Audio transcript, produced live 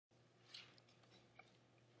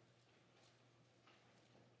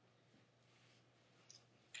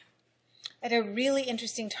At a really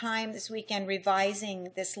interesting time this weekend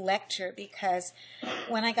revising this lecture, because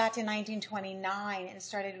when I got to 1929 and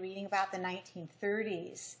started reading about the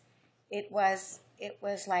 1930s, it was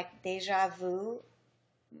like deja vu,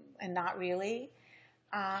 and not really,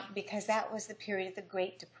 because that was the period of the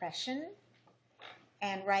Great Depression.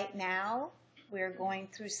 And right now, we're going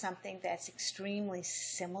through something that's extremely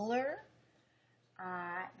similar.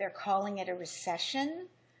 They're calling it a recession,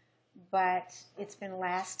 but it's been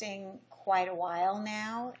lasting quite a while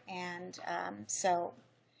now. And so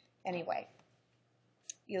anyway,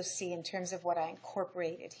 you'll see in terms of what I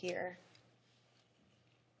incorporated here.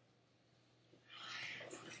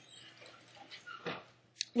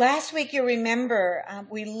 Last week, you'll remember,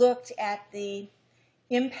 we looked at the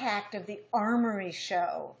impact of the Armory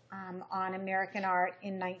Show on American art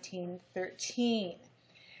in 1913.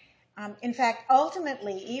 In fact,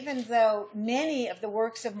 ultimately, even though many of the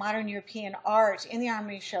works of modern European art in the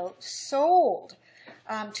Armory Show sold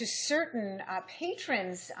to certain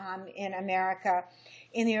patrons in America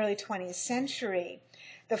in the early 20th century,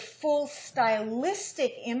 the full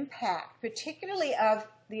stylistic impact, particularly of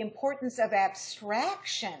the importance of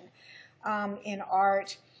abstraction in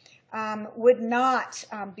art, would not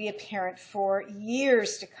be apparent for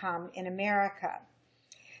years to come in America.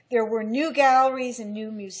 There were new galleries and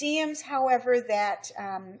new museums, however, that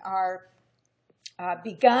are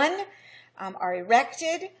begun, are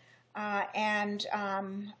erected, and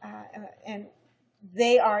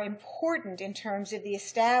they are important in terms of the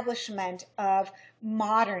establishment of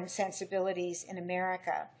modern sensibilities in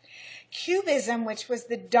America. Cubism, which was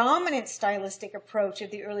the dominant stylistic approach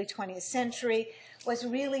of the early 20th century, was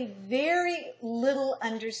really very little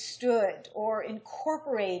understood or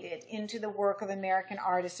incorporated into the work of American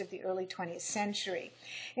artists of the early 20th century.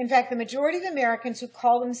 In fact, the majority of Americans who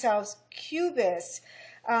call themselves Cubists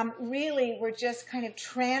really were just kind of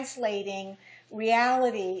translating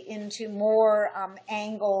reality into more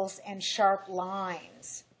angles and sharp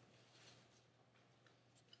lines.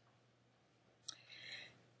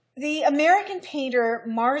 The American painter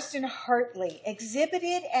Marsden Hartley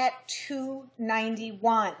exhibited at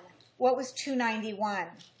 291. What was 291?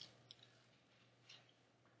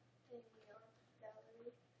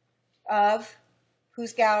 Of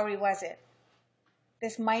whose gallery was it?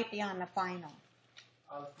 This might be on the final.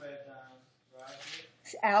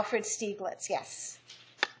 Alfred Stieglitz, yes.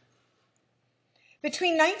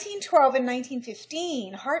 Between 1912 and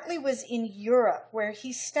 1915, Hartley was in Europe, where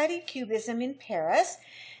he studied Cubism in Paris,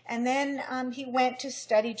 and then he went to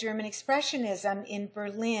study German Expressionism in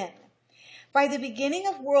Berlin. By the beginning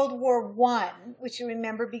of World War I, which you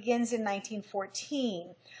remember begins in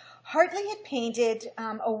 1914, Hartley had painted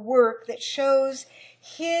a work that shows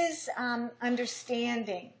his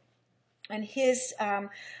understanding and his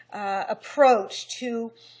approach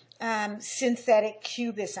to synthetic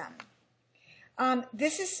cubism.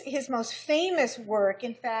 This is his most famous work,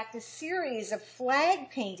 in fact, a series of flag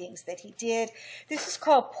paintings that he did. This is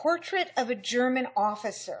called Portrait of a German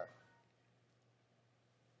Officer,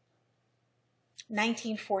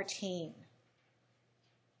 1914.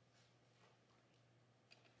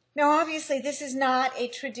 Now, obviously, this is not a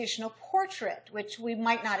traditional portrait, which we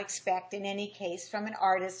might not expect in any case from an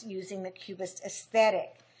artist using the Cubist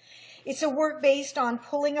aesthetic. It's a work based on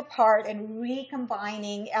pulling apart and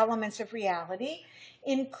recombining elements of reality,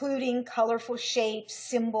 including colorful shapes,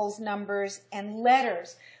 symbols, numbers, and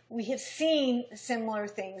letters. We have seen similar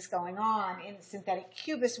things going on in synthetic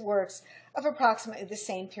Cubist works of approximately the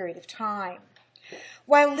same period of time.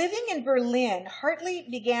 While living in Berlin, Hartley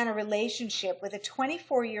began a relationship with a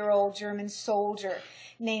 24-year-old German soldier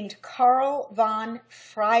named Karl von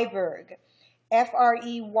Freyberg,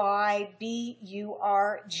 Freyburg.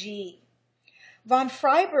 Von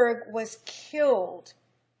Freyberg was killed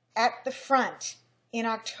at the front in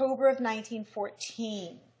October of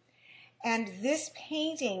 1914. And this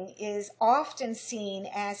painting is often seen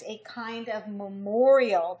as a kind of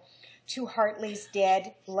memorial to Hartley's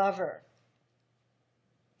dead lover.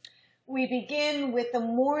 We begin with the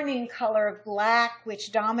morning color of black,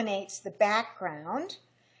 which dominates the background,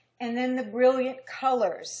 and then the brilliant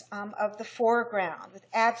colors of the foreground with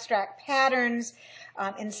abstract patterns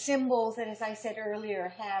and symbols that, as I said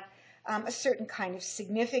earlier, have a certain kind of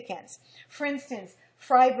significance. For instance,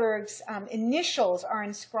 Freyberg's initials are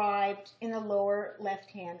inscribed in the lower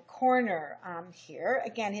left-hand corner here.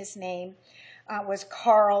 Again, his name was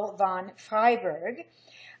Karl von Freyberg,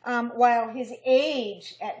 while his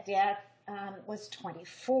age at death was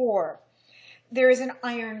 24. There is an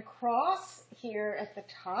Iron Cross here at the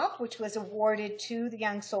top, which was awarded to the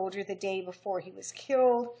young soldier the day before he was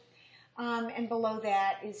killed. And below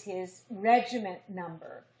that is his regiment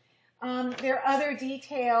number. There are other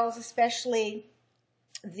details, especially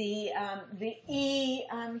the E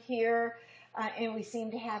here, and we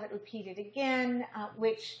seem to have it repeated again,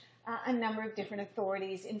 which a number of different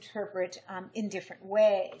authorities interpret in different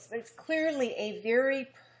ways. But it's clearly a very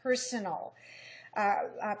personal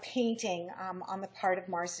painting on the part of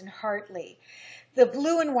Marston Hartley. The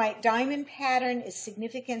blue and white diamond pattern is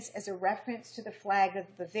significant as a reference to the flag of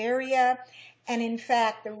Bavaria, and in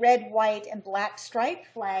fact, the red, white, and black striped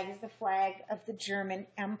flag is the flag of the German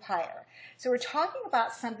Empire. So we're talking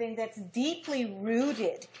about something that's deeply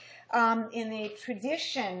rooted in the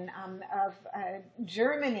tradition of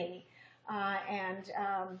Germany, and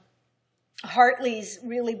Hartley's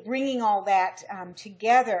really bringing all that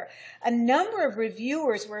together. A number of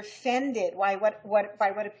reviewers were offended by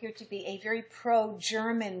what appeared to be a very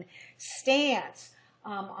pro-German stance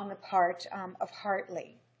on the part of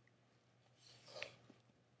Hartley.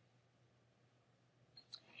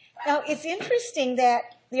 Now, it's interesting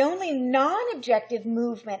that the only non-objective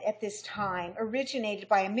movement at this time originated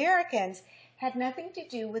by Americans had nothing to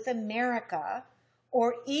do with America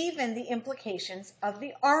or even the implications of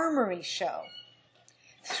the Armory show.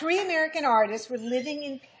 3 American artists were living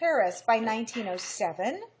in Paris by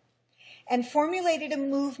 1907 and formulated a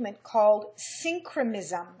movement called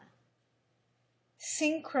synchromism.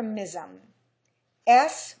 Synchromism.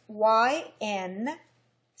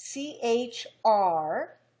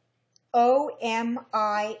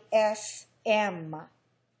 S-Y-N-C-H-R-O-M-I-S-M.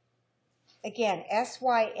 Again,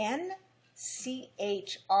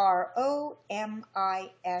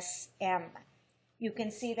 S-Y-N-C-H-R-O-M-I-S-M. You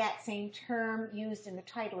can see that same term used in the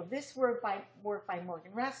title of this work by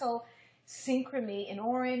Morgan Russell, Synchrony in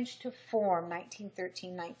Orange to Form,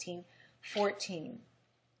 1913-1914.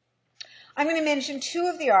 I'm going to mention 2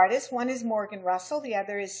 of the artists. One is Morgan Russell. The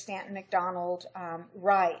other is Stanton MacDonald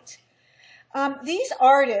Wright. These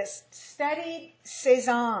artists studied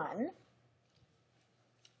Cézanne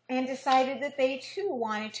and decided that they too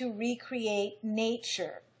wanted to recreate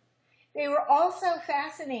nature. They were also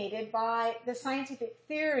fascinated by the scientific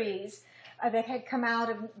theories that had come out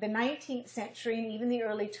of the 19th century and even the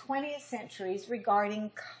early 20th centuries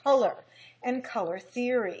regarding color and color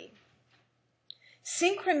theory.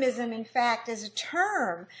 Synchromism, in fact, as a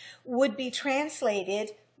term, would be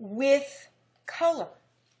translated with color.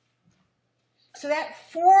 So that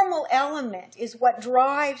formal element is what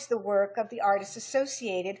drives the work of the artists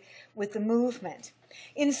associated with the movement.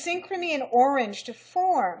 In Synchrony in Orange to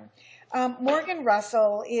Form, Morgan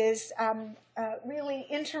Russell is really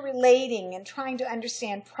interrelating and trying to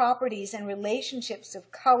understand properties and relationships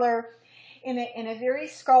of color in a very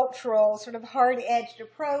sculptural, sort of hard-edged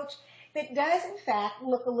approach that does, in fact,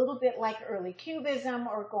 look a little bit like early Cubism,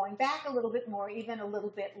 or going back a little bit more, even a little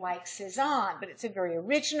bit like Cézanne. But it's a very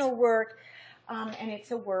original work, and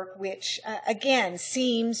it's a work which, again,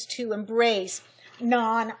 seems to embrace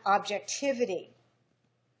non-objectivity.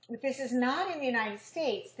 But this is not in the United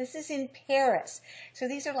States. This is in Paris. So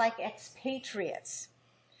these are like expatriates.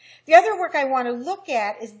 The other work I want to look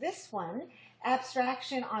at is this one,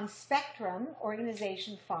 Abstraction on Spectrum,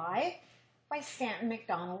 Organization 5, by Stanton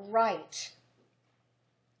MacDonald Wright.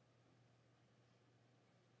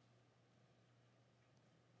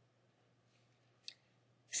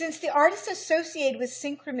 Since the artists associated with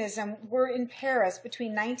synchronism were in Paris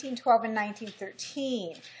between 1912 and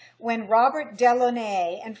 1913, when Robert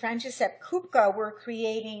Delaunay and František Kupka were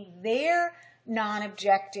creating their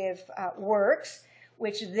non-objective works,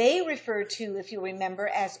 which they refer to, if you remember,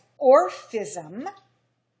 as Orphism,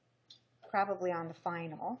 probably on the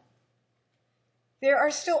final, there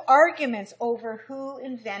are still arguments over who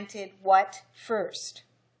invented what first.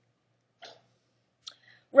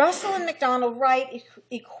 Russell and MacDonald Wright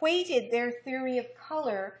equated their theory of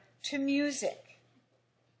color to music.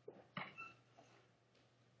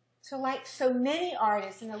 So like so many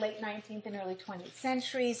artists in the late 19th and early 20th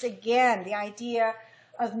centuries, again, the idea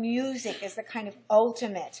of music as the kind of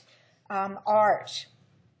ultimate art.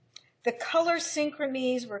 The color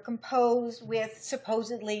synchronies were composed with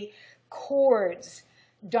supposedly chords,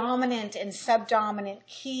 dominant and subdominant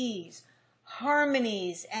keys,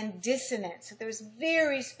 harmonies and dissonance. So there's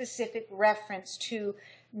very specific reference to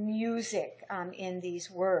music in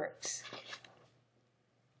these works.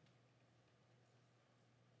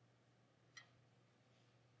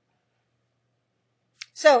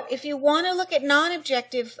 So if you want to look at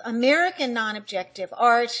non-objective, American non-objective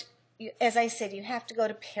art, as I said, you have to go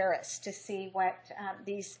to Paris to see what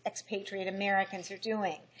these expatriate Americans are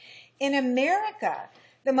doing. In America,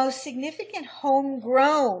 the most significant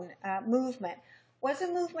homegrown movement was a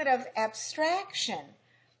movement of abstraction,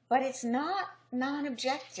 but it's not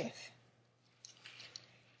non-objective.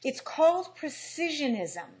 It's called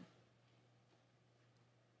Precisionism.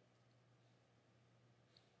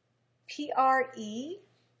 Precisionism.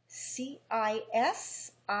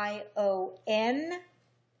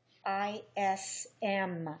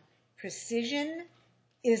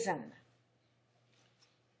 Precisionism.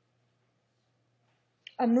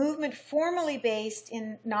 A movement formally based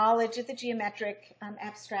in knowledge of the geometric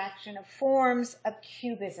abstraction of forms of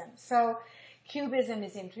Cubism. So Cubism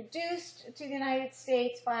is introduced to the United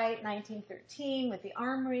States by 1913 with the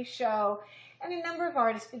Armory Show, and a number of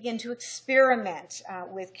artists begin to experiment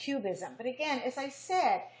with Cubism. But again, as I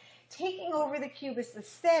said, taking over the Cubist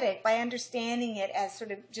aesthetic by understanding it as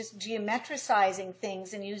sort of just geometricizing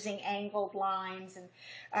things and using angled lines and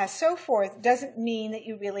so forth doesn't mean that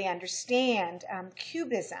you really understand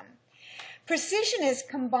Cubism. Precisionists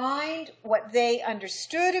combined what they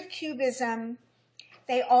understood of Cubism.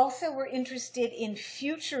 They also were interested in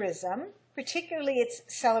futurism, particularly its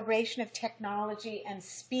celebration of technology and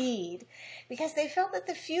speed, because they felt that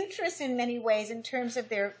the futurists in many ways, in terms of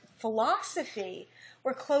their philosophy,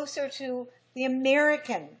 were closer to the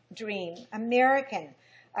American dream, American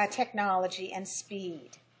technology and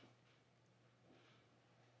speed.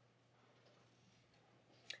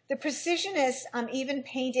 The Precisionists even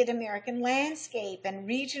painted American landscape and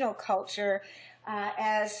regional culture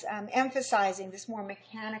as emphasizing this more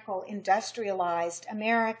mechanical, industrialized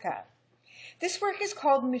America. This work is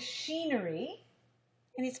called Machinery,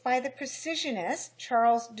 and it's by the Precisionist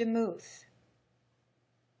Charles Demuth.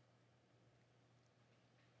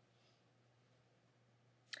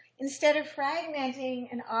 Instead of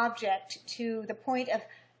fragmenting an object to the point of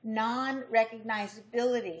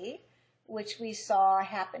non-recognizability, which we saw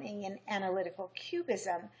happening in analytical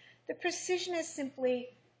cubism, the Precisionists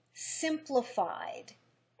simply simplified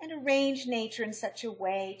and arranged nature in such a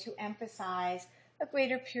way to emphasize a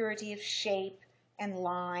greater purity of shape and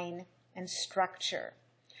line and structure.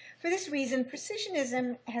 For this reason,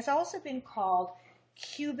 Precisionism has also been called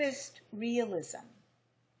Cubist realism.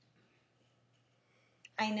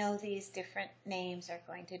 I know these different names are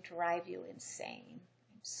going to drive you insane.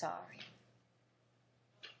 I'm sorry.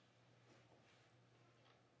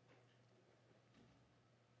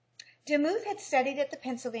 Demuth had studied at the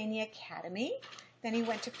Pennsylvania Academy. Then he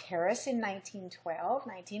went to Paris in 1912.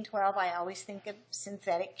 1912, I always think of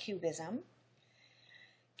synthetic cubism.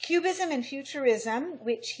 Cubism and Futurism,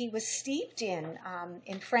 which he was steeped in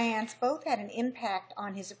France, both had an impact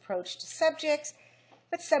on his approach to subjects,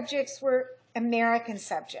 but subjects were American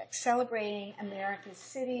subjects, celebrating America's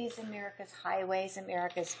cities, America's highways,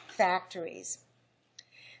 America's factories.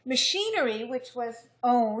 Machinery, which was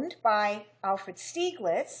owned by Alfred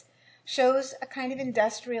Stieglitz, shows a kind of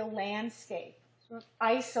industrial landscape, sort of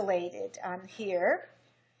isolated here.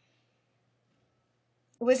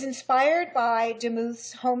 It was inspired by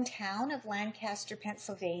Demuth's hometown of Lancaster,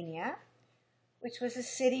 Pennsylvania, which was a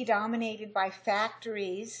city dominated by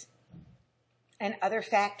factories and other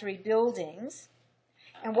factory buildings,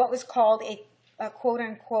 and what was called a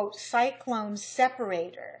quote-unquote cyclone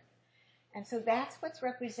separator. And so that's what's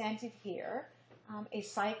represented here, a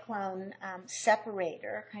cyclone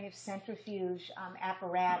separator, kind of centrifuge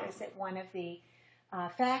apparatus at one of the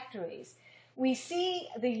factories. We see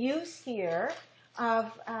the use here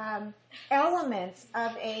of elements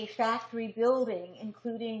of a factory building,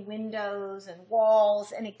 including windows and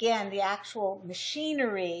walls, and again, the actual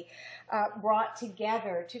machinery brought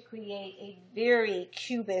together to create a very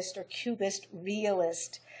cubist or cubist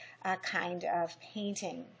realist kind of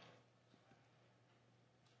painting.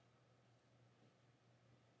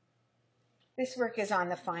 This work is on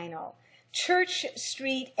the final. Church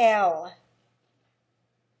Street L,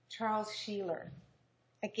 Charles Sheeler.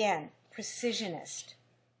 Again, Precisionist.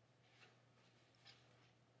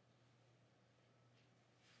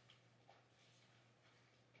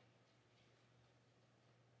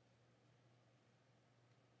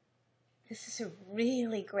 This is a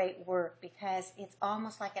really great work because it's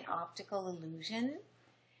almost like an optical illusion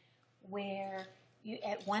where you,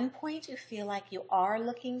 at one point you feel like you are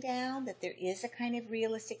looking down, that there is a kind of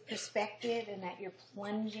realistic perspective and that you're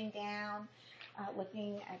plunging down,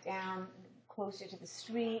 looking down closer to the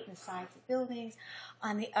street and the sides of buildings.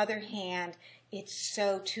 On the other hand, it's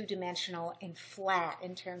so two-dimensional and flat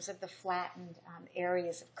in terms of the flattened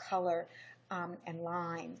areas of color and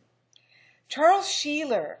line. Charles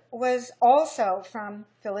Sheeler was also from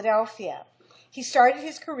Philadelphia. He started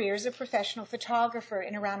his career as a professional photographer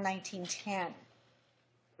in around 1910.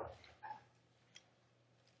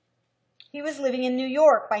 He was living in New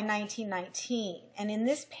York by 1919, and in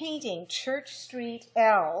this painting, Church Street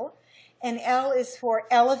L, and L is for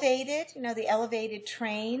elevated, you know, the elevated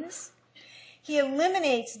trains. He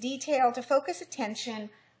eliminates detail to focus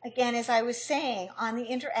attention, again, as I was saying, on the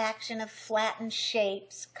interaction of flattened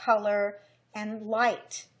shapes, color, and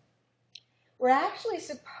light. We're actually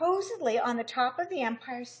supposedly on the top of the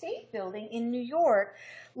Empire State Building in New York,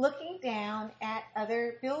 looking down at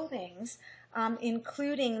other buildings,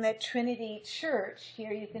 including the Trinity Church.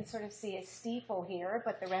 Here you can sort of see a steeple here,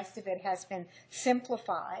 but the rest of it has been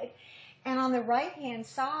simplified. And on the right-hand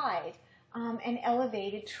side, an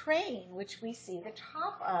elevated train, which we see the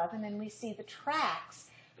top of, and then we see the tracks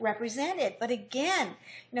represented. But again,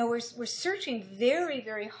 we're searching very,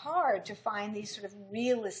 very hard to find these sort of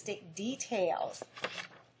realistic details.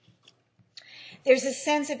 There's a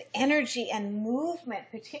sense of energy and movement,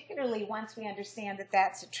 particularly once we understand that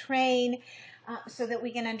that's a train, so that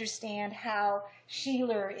we can understand how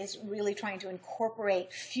Sheeler is really trying to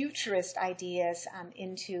incorporate futurist ideas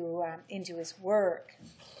into his work.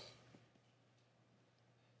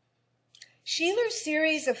 Sheeler's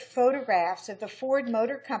series of photographs of the Ford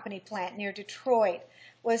Motor Company plant near Detroit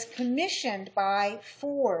was commissioned by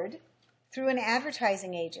Ford through an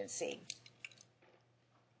advertising agency.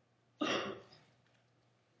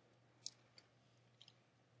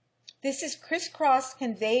 This is Crisscross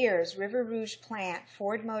Conveyors, River Rouge plant,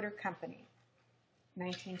 Ford Motor Company,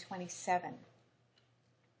 1927.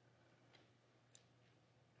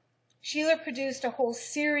 Sheeler produced a whole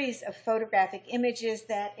series of photographic images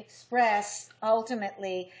that express,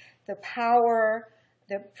 ultimately, the power,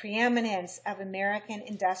 the preeminence of American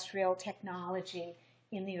industrial technology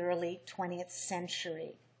in the early 20th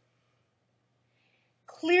century.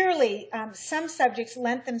 Clearly, some subjects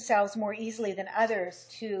lent themselves more easily than others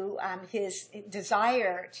to his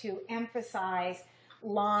desire to emphasize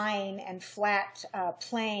line and flat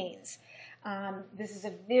planes. This is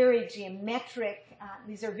a very geometric,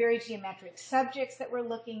 these are very geometric subjects that we're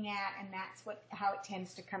looking at, and that's how it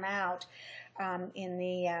tends to come out in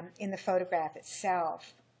the photograph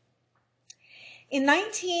itself. In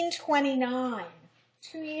 1929,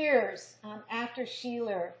 2 years after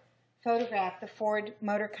Sheeler photographed the Ford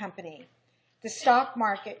Motor Company, the stock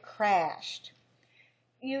market crashed.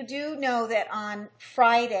 You do know that on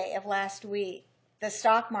Friday of last week, the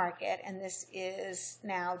stock market, and this is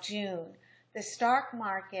now June, the stock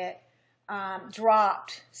market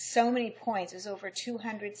dropped so many points, it was over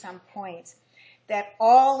 200 some points, that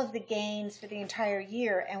all of the gains for the entire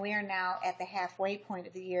year, and we are now at the halfway point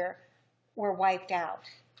of the year, were wiped out.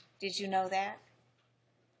 Did you know that?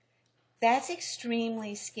 That's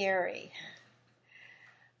extremely scary.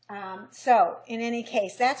 So, in any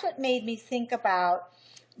case, that's what made me think about,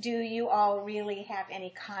 do you all really have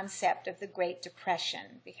any concept of the Great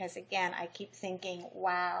Depression? Because again, I keep thinking,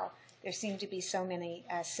 wow, there seem to be so many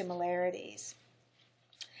similarities.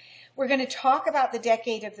 We're going to talk about the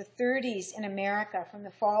decade of the 30s in America, from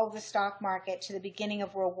the fall of the stock market to the beginning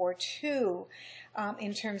of World War II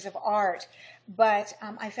in terms of art. But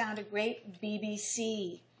I found a great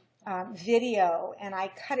BBC video, and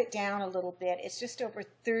I cut it down a little bit. It's just over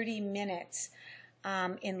 30 minutes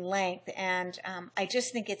in length, and I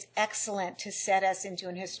just think it's excellent to set us into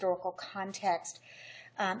an historical context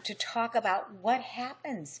to talk about what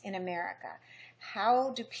happens in America.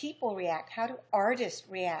 How do people react? How do artists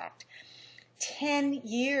react? 10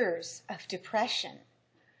 years of depression.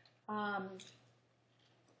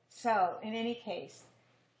 So, in any case,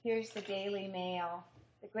 here's the Daily Mail.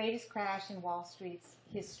 The greatest crash in Wall Street's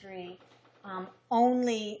history,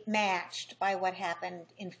 only matched by what happened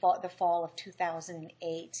in the fall of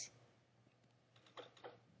 2008.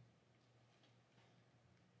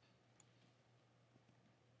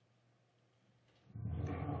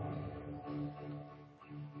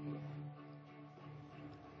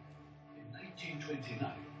 In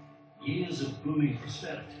 1929, years of booming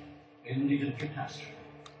prosperity ended in catastrophe.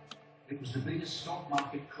 It was the biggest stock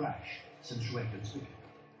market crash since records began.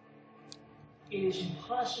 It is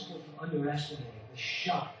impossible to underestimate the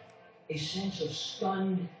shock, a sense of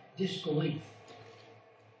stunned disbelief.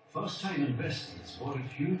 First-time investors borrowed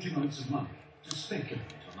huge amounts of money to speculate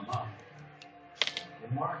on the market.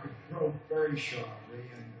 The market broke very sharply,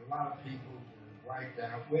 and a lot of people were wiped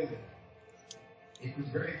out with it. It was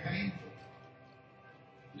very painful.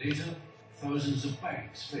 Later, thousands of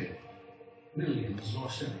banks failed. Millions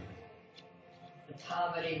lost everything. The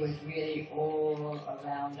poverty was really all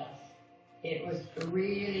around us. It was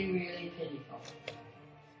really, really pitiful.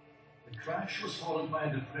 The crash was followed by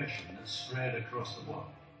a depression that spread across the world,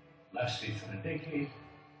 lasted for a decade,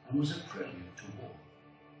 and was a prelude to war.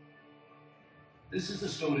 This is the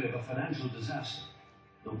story of a financial disaster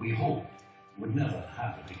that we hope would never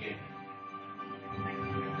happen again.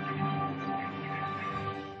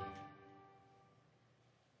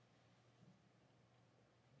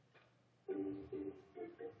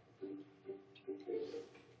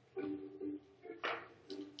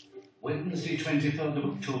 Wednesday, 23rd of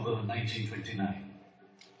October 1929.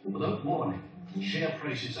 Without warning, share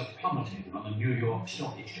prices have plummeted on the New York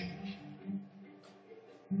Stock Exchange.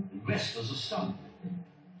 Investors are stunned.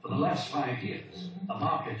 For the last 5 years, the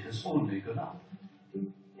market has only gone up.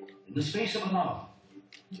 In the space of an hour,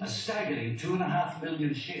 a staggering 2.5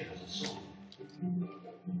 million shares are sold.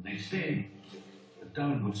 Next day, the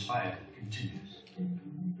downward spiral continues.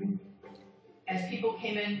 As people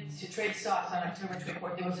came in to trade stocks on October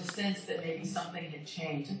 24th, there was a sense that maybe something had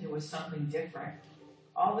changed, that there was something different.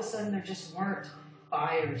 All of a sudden, there just weren't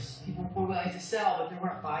buyers. People were willing to sell, but there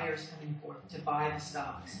weren't buyers coming forth to buy the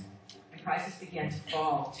stocks. And prices began to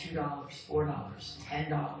fall, $2, $4,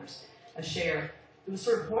 $10 a share. It was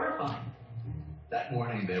sort of horrifying. That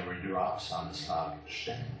morning, there were drops on the stock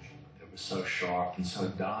exchange. It was so sharp and so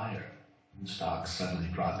dire, stocks suddenly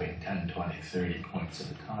dropping 10, 20, 30 points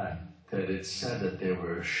at a time, that it said that there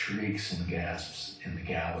were shrieks and gasps in the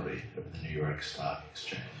gallery of the New York Stock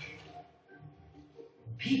Exchange.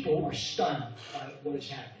 People were stunned by what is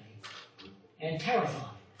happening and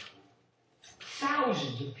terrified.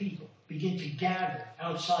 Thousands of people begin to gather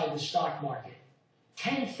outside the stock market.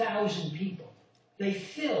 10,000 people. They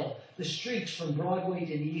fill the streets from Broadway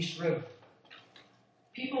to the East River.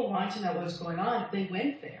 People wanted to know what was going on. They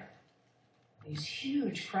went there. These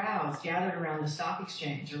huge crowds gathered around the stock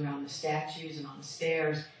exchange, around the statues and on the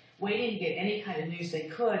stairs, waiting to get any kind of news they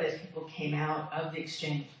could as people came out of the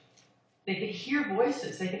exchange. They could hear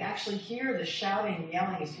voices. They could actually hear the shouting and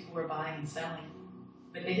yelling as people were buying and selling.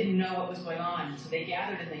 But they didn't know what was going on, so they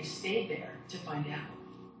gathered and they stayed there to find out.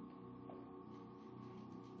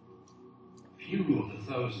 Few of the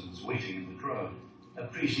thousands waiting in the crowd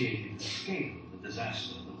appreciated the scale of the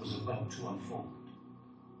disaster that was about to unfold.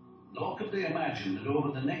 Nor could they imagine that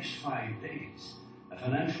over the next 5 days, a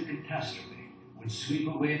financial catastrophe would sweep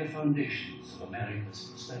away the foundations of America's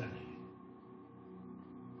prosperity.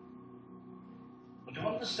 But to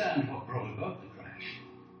understand what brought about the crash,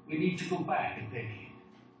 we need to go back a decade,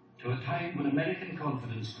 to a time when American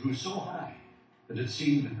confidence grew so high that it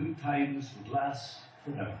seemed the good times would last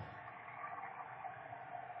forever.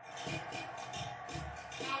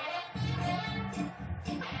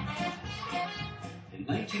 In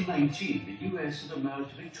 1919, the US had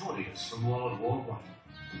emerged victorious from World War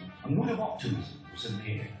I. A mood of optimism was in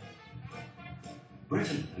the air.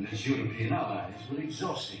 Britain and its European allies were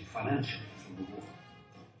exhausted financially from the war.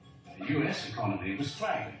 The US economy was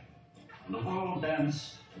thriving, and the world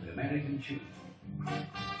danced to the American tune.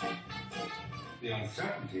 The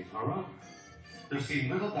uncertainties were over. There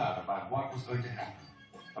seemed little doubt about what was going to happen.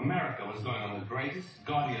 America was going on the greatest,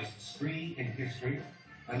 gaudiest spree in history,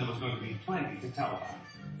 and there was going to be plenty to tell about.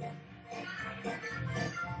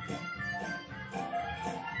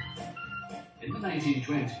 In the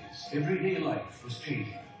 1920s, everyday life was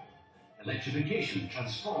changing. Electrification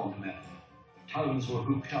transformed America. Towns were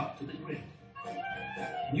hooked up to the grid.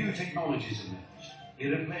 New technologies emerged.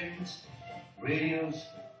 Airplanes, radios,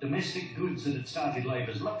 domestic goods that had started life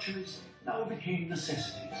as luxuries now became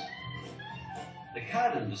necessities. The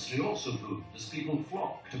car industry also boomed as people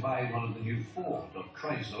flocked to buy one of the new Ford or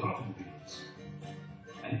Chrysler automobiles.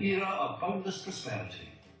 An era of boundless prosperity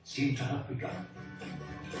seemed to have begun.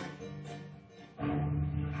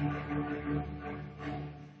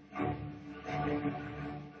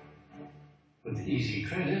 With easy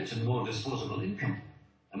credit and more disposable income,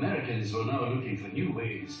 Americans were now looking for new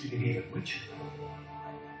ways to get even richer.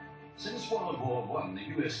 Since World War I,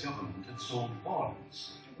 the US government had sold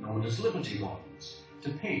bonds, known as Liberty Bonds, to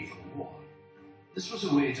pay for the war. This was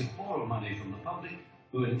a way to borrow money from the public,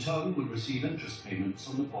 who in turn would receive interest payments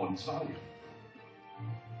on the bond's value.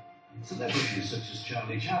 Celebrities such as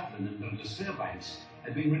Charlie Chaplin and Douglas Fairbanks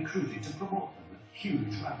had been recruited to promote them at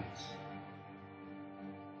huge rallies.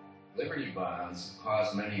 Liberty bonds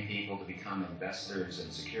caused many people to become investors in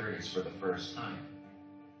securities for the first time.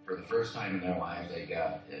 For the first time in their lives, they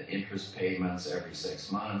got interest payments every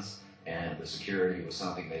 6 months, and the security was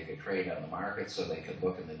something they could trade on the market, so they could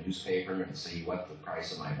look in the newspaper and see what the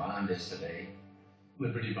price of my bond is today.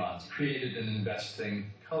 Liberty bonds created an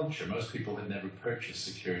investing culture. Most people had never purchased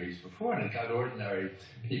securities before, and it got ordinary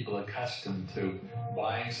people accustomed to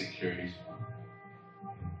buying securities.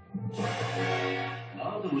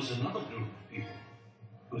 Now there was another group of people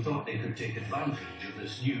who thought they could take advantage of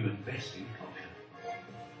this new investing culture.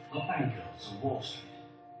 The bankers of Wall Street.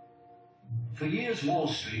 For years, Wall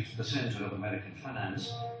Street, the center of American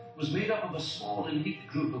finance, was made up of a small elite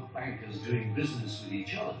group of bankers doing business with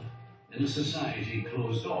each other in a society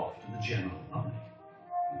closed off to the general public.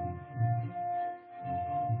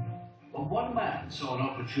 But one man saw an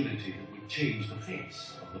opportunity that would change the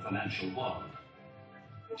face of the financial world.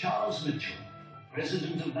 Charles Mitchell,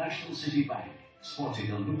 president of National City Bank, spotted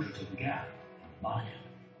a lucrative gap in the market.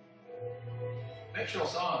 Mitchell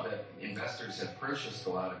saw that investors had purchased a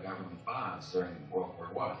lot of government bonds during World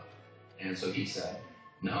War I. And so he said,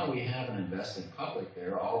 now we have an investing public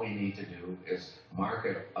there. All we need to do is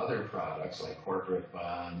market other products like corporate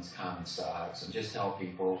bonds, common stocks, and just tell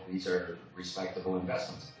people these are respectable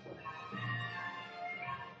investments.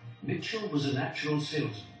 Mitchell was a natural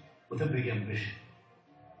salesman with a big ambition.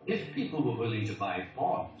 If people were willing to buy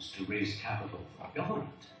bonds to raise capital for government,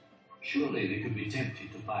 surely they could be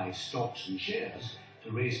tempted to buy stocks and shares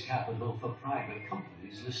to raise capital for private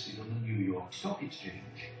companies listed on the New York Stock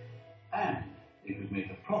Exchange. And they could make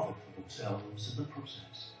a profit for themselves in the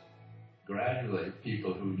process. Gradually,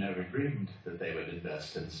 people who never dreamed that they would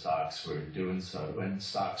invest in stocks were doing so when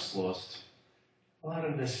stocks lost a lot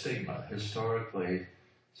of their stigma. Historically,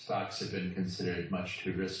 stocks have been considered much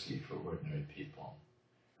too risky for ordinary people.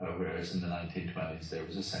 Whereas in the 1920s, there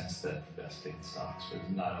was a sense that investing in stocks was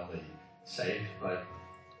not only safe, but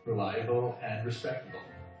reliable and respectable.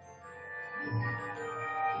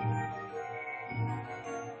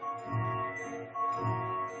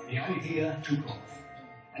 The idea took off,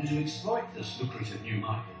 and to exploit this lucrative new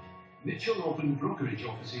market, Mitchell opened brokerage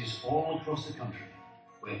offices all across the country,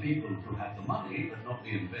 where people who had the money but not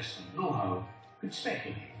the investment know-how could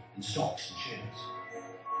speculate in stocks and shares.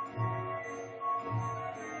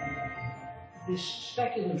 This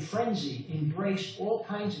speculative frenzy embraced all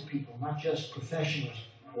kinds of people, not just professionals.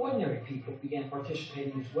 Ordinary people began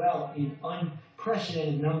participating as well in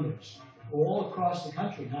unprecedented numbers all across the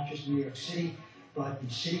country, not just New York City, but in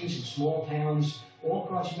cities and small towns all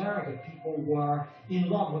across America. People were in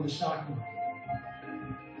love with the stock market.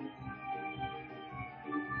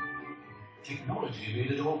 Technology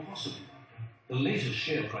made it all possible. The latest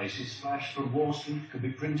share prices flashed from Wall Street could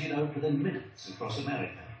be printed out within minutes across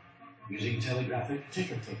America, using telegraphic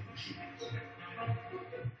ticker-tape machines.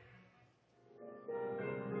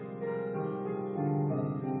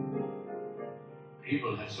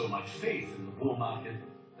 People had so much faith in the bull market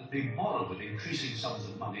that they borrowed increasing sums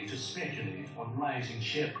of money to speculate on rising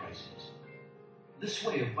share prices. This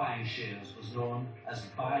way of buying shares was known as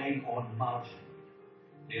buying on margin.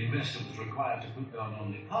 The investor was required to put down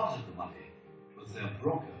only part of the money, with their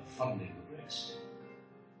broker funding the rest.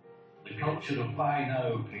 The culture of buy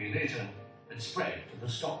now, pay later had spread to the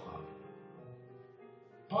stock market.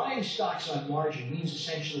 Buying stocks on margin means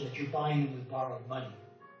essentially that you're buying them with borrowed money.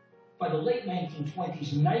 By the late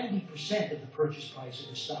 1920s, 90% of the purchase price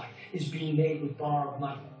of a stock is being made with borrowed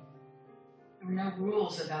money. There were no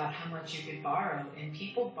rules about how much you could borrow, and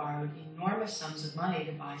people borrowed enormous sums of money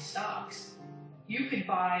to buy stocks. You could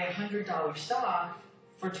buy a $100 stock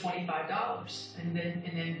for $25, and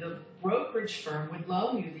then the brokerage firm would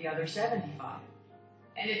loan you the other $75.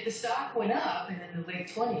 And if the stock went up, and in the late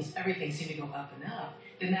 20s, everything seemed to go up and up,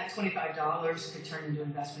 then that $25 could turn into an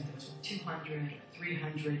investment that was worth $200 or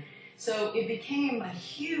 $300. So it became a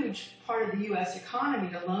huge part of the U.S. economy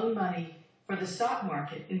to loan money for the stock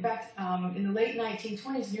market. In fact, in the late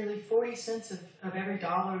 1920s, nearly 40 cents of every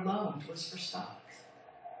dollar loaned was for stocks.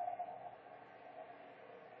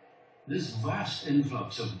 This vast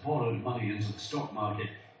influx of borrowed money into the stock market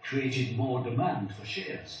created more demand for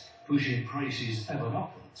shares, pushing prices ever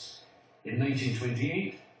upwards. In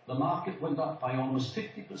 1928, the market went up by almost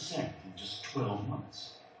 50% in just 12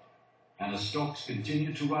 months. And as stocks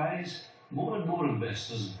continued to rise, more and more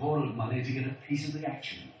investors borrowed money to get a piece of the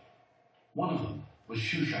action. One of them was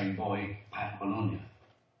shoeshine boy Pat Bologna.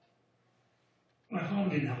 My father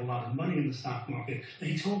didn't have a lot of money in the stock market, and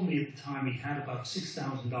he told me at the time he had about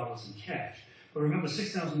 $6,000 in cash. But remember,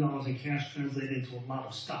 $6,000 in cash translated into a lot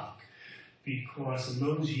of stock, because in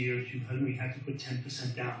those years you only had to put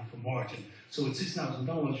 10% down for margin. So with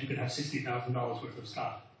 $6,000 you could have $60,000 worth of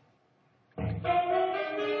stock.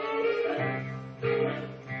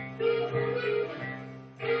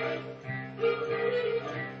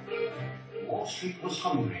 Wall Street was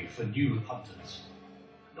hungry for new hunters.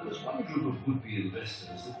 There was one group of would-be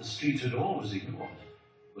investors that the street had always ignored,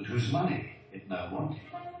 but whose money it now wanted.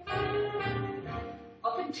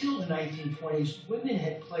 Up until the 1920s, women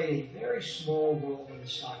had played a very small role in the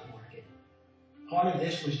stock market. Part of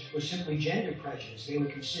this was simply gender prejudice. They were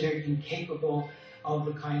considered incapable of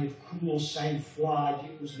the kind of cool sang-froid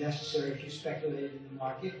that was necessary if you speculated in the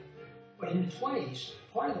market. But in the 20s,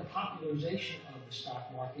 part of the popularization of the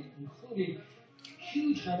stock market included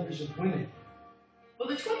huge numbers of women. Well,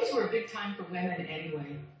 the 20s were a big time for women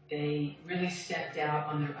anyway. They really stepped out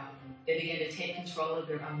on their own. They began to take control of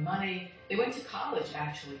their own money. They went to college,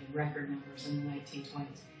 actually, in record numbers in the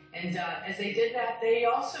 1920s. And as they did that, they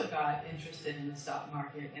also got interested in the stock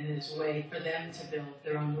market, and it was a way for them to build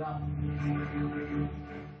their own wealth.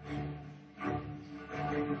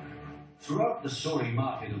 Throughout the soaring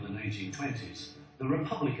market of the 1920s, the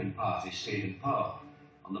Republican Party stayed in power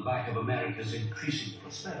on the back of America's increasing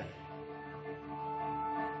prosperity.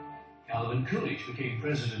 Calvin Coolidge became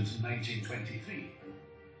president in 1923.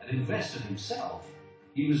 An investor himself,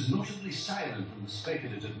 he was notably silent on the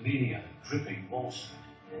speculative mania gripping Wall Street.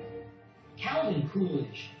 Calvin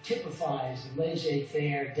Coolidge typifies the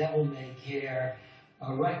laissez-faire, devil-may-care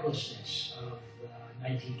recklessness of the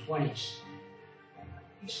 1920s.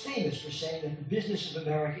 He's famous for saying that the business of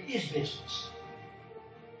America is business.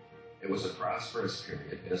 It was a prosperous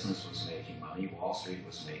period. Business was making money. Wall Street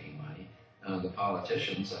was making money. The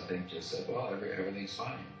politicians, I think, just said, well, everything's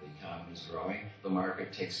fine. The economy's growing. The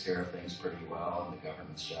market takes care of things pretty well, and the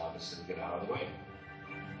government's job is to get out of the way.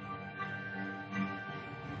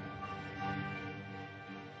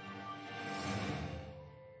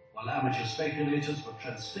 While amateur speculators were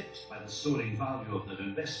transfixed by the soaring value of their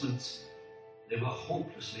investments, they were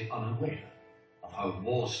hopelessly unaware of how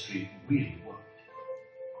Wall Street really worked.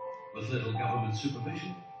 With little government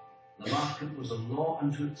supervision, the market was a law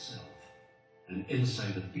unto itself, and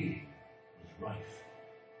insider dealing was rife.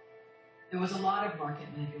 There was a lot of market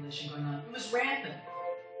manipulation going on. It was rampant.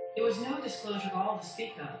 There was no disclosure at all to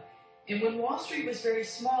speak of. And when Wall Street was very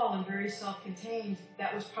small and very self-contained,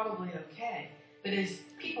 that was probably okay. But as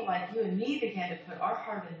people like you and me began to put our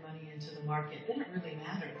hard-earned money into the market, it didn't really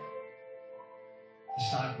matter. The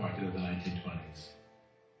stock market of the 1920s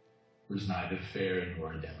was neither fair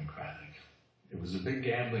nor democratic. It was a big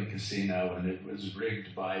gambling casino, and it was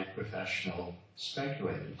rigged by professional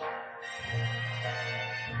speculators.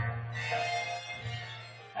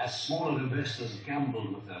 As smaller investors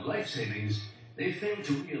gambled with their life savings, they failed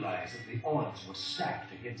to realize that the odds were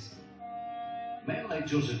stacked against them. Men like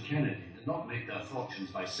Joseph Kennedy did not make their fortunes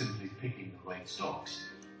by simply picking the right stocks.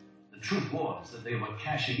 The truth was that they were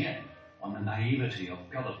cashing in on the naivety of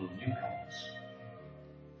gullible newcomers.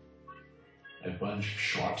 A bunch of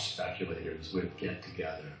sharp speculators would get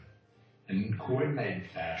together, and in coordinated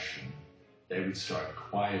fashion, they would start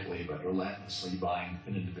quietly but relentlessly buying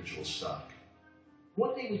an individual stock.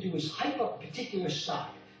 What they would do is hype up a particular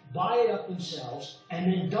stock, buy it up themselves,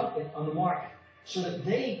 and then dump it on the market, so that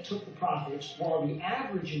they took the profits while the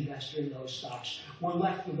average investor in those stocks were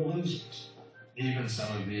left with the losers. Even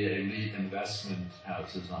some of the elite investment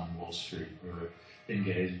houses on Wall Street were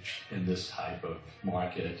engaged in this type of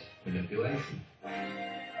market manipulation.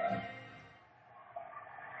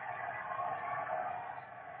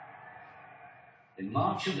 In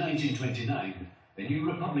March of 1929, a new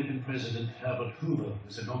Republican president, Herbert Hoover,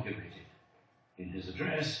 was inaugurated. In his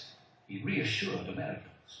address, he reassured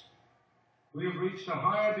Americans. We have reached a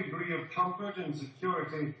higher degree of comfort and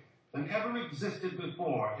security than ever existed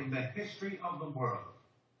before in the history of the world.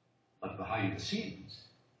 But behind the scenes,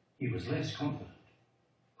 he was less confident.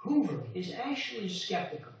 Hoover is actually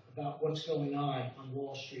skeptical about what's going on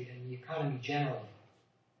Wall Street and the economy generally,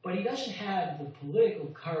 but he doesn't have the political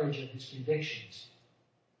courage of his convictions.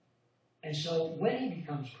 And so when he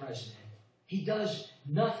becomes president, he does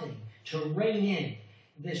nothing to rein in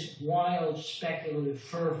this wild speculative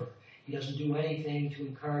fervor. He doesn't do anything to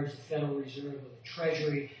encourage the Federal Reserve or the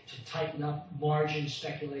Treasury to tighten up margin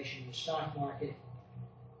speculation in the stock market.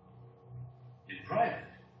 In private,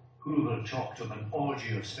 Hoover talked of an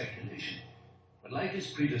orgy of speculation, but like his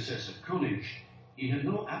predecessor Coolidge, he had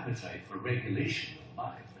no appetite for regulation of the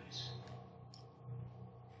marketplace.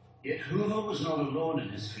 Yet Hoover was not alone in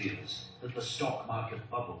his fears that the stock market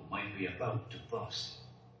bubble might be about to burst.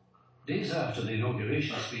 Days after the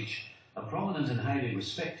inauguration speech, a prominent and highly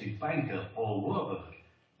respected banker, Paul Warburg,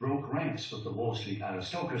 broke ranks with the Wall Street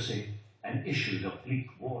aristocracy and issued a bleak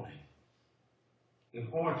warning. If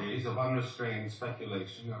orgies of unrestrained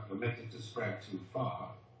speculation are permitted to spread too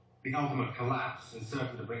far, the ultimate collapse is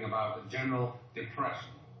certain to bring about a general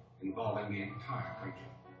depression involving the entire country.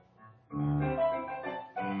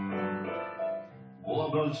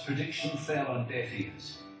 Warburg's prediction fell on deaf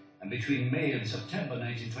ears, and between May and September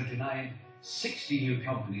 1929, 60 new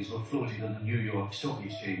companies were floated on the New York Stock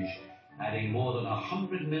Exchange, adding more than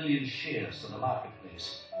 100 million shares to the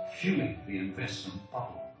marketplace, fueling the investment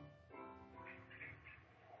bubble.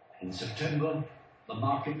 In September, the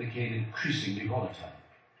market became increasingly volatile.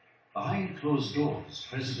 Behind closed doors,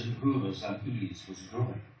 President Hoover's unease was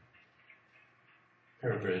growing.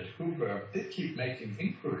 Herbert Hoover did keep making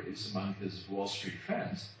inquiries among his Wall Street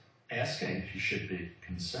friends, asking if he should be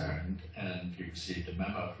concerned, and he received a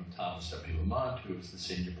memo from Thomas W. Lamont, who was the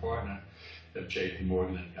senior partner of J.P.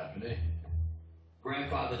 Morgan and Company.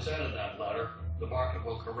 Grandfather said in that letter, the market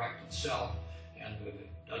will correct itself, and it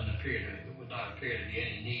would not appear to be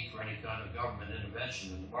any need for any kind of government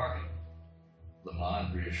intervention in the market.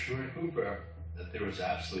 Lamond reassured Hooper that there was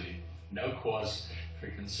absolutely no cause for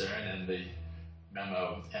concern, and the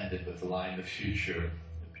memo ended with the line, "The future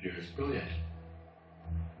appears brilliant."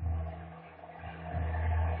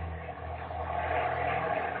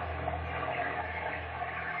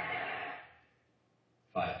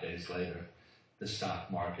 Five days later, the stock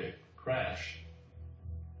market crashed.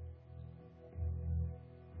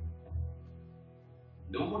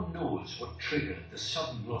 No one knows what triggered the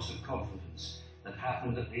sudden loss of confidence that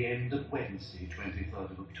happened at the end of Wednesday,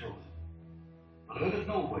 23rd of October. But out of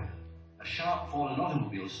nowhere, a sharp fall in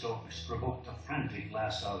automobile stocks provoked a frantic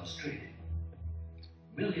last hour's trading.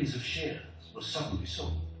 Millions of shares were suddenly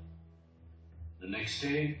sold. The next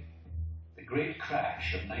day, the great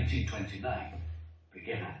crash of 1929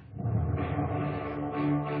 began.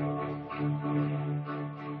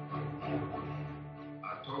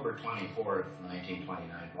 October 24th,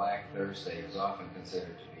 1929, Black Thursday is often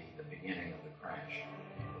considered to be the beginning of the crash.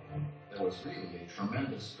 There was really a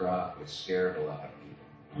tremendous drop which scared a lot of people.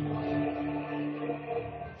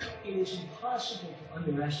 It is impossible to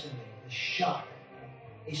underestimate the shock,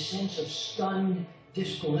 a sense of stunned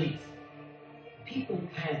disbelief. People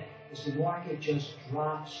panic as the market just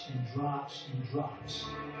drops and drops and drops.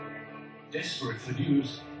 Desperate for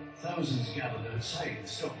news, thousands gathered outside the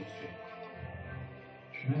stock exchange.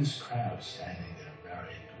 Tremendous crowd standing there,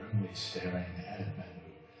 very grimly staring at men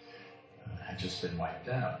who had just been wiped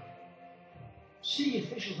out. City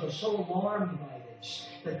officials are so alarmed by this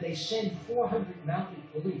that they send 400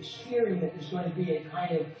 mounted police, fearing that there's going to be a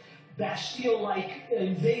kind of Bastille-like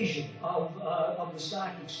invasion of the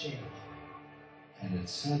stock exchange. And it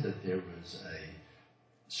said that there was a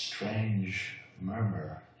strange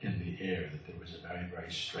murmur in the air, that there was a very,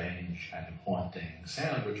 very strange and haunting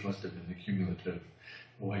sound, which must have been the cumulative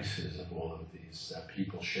voices of all of these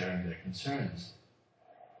people sharing their concerns.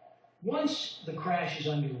 Once the crash is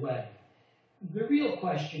underway, the real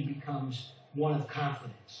question becomes one of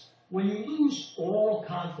confidence. When you lose all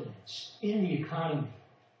confidence in the economy,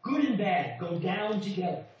 good and bad go down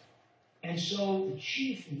together. And so the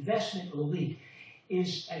chief investment elite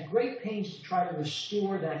is at great pains to try to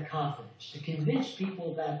restore that confidence, to convince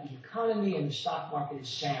people that the economy and the stock market is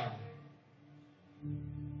sound.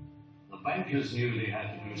 The bankers knew they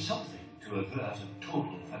had to do something to avert a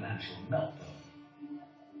total financial meltdown.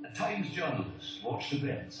 A Times journalist watched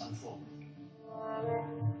events unfold.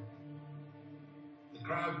 The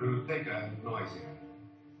crowd grew thicker and noisier,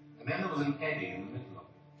 and then there was an eddy in the middle of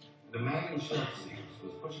it, and a man in shirt sleeves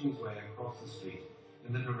was pushing his way across the street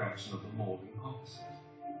in the direction of the Morgan offices.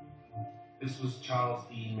 This was Charles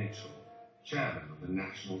E. Mitchell, chairman of the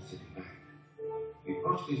National City Bank. He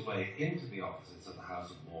pushed his way into the offices of the House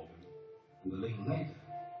of Morgan, and a little later,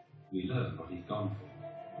 we learned what he'd gone for.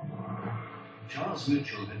 Charles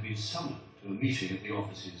Mitchell had been summoned to a meeting at the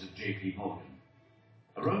offices of J.P. Morgan.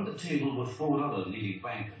 Around the table were four other leading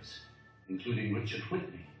bankers, including Richard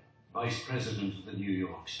Whitney, vice president of the New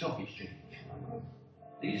York Stock Exchange.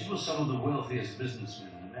 These were some of the wealthiest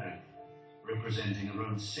businessmen in America, representing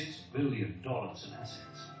around $6 billion in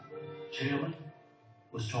assets. Chairman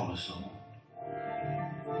was Thomas Lamond.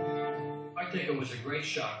 I think it was a great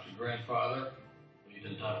shock to Grandfather. He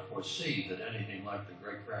did not foresee that anything like the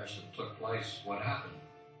great crash that took place would happen.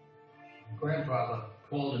 Grandfather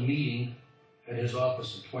called a meeting at his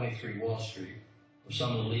office at 23 Wall Street with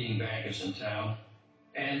some of the leading bankers in town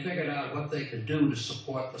and figured out what they could do to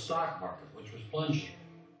support the stock market, which was plunging.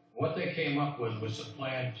 What they came up with was a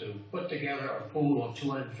plan to put together a pool of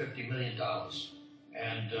 $250 million.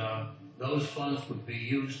 And those funds would be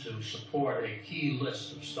used to support a key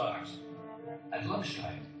list of stocks. At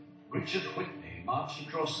lunchtime, Richard Whitney marched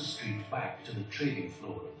across the street back to the trading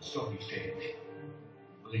floor of the stock exchange.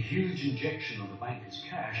 With a huge injection of the bankers'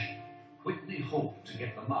 cash, Whitney hoped to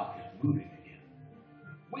get the market moving again.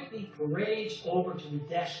 Whitney parades over to the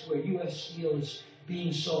desk where U.S. Steel is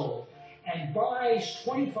being sold and buys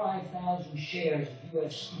 25,000 shares of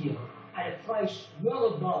U.S. Steel at a price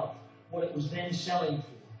well above what it was then selling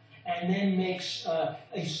for, and then makes a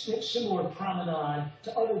similar promenade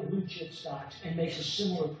to other blue chip stocks and makes a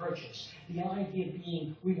similar purchase. The idea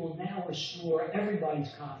being we will now restore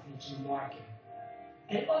everybody's confidence in the market.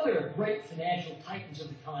 And other great financial titans of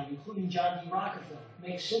the time, including John D. Rockefeller,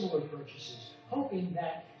 make similar purchases, hoping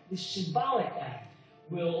that this symbolic act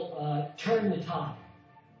will turn the tide.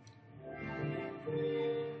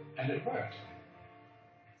 And it worked.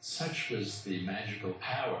 Such was the magical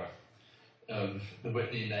power of the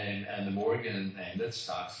Whitney name and the Morgan name that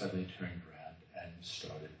stocks suddenly turned around and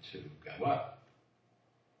started to go up.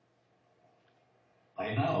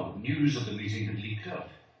 By now, news of the meeting had leaked out,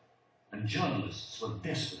 and journalists were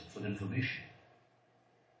desperate for information.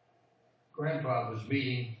 Grandfather was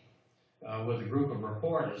meeting with a group of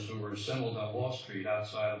reporters who were assembled on Wall Street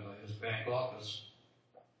outside of his bank office.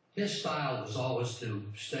 His style was always to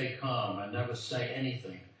stay calm and never say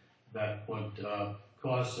anything that would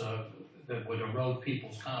that would erode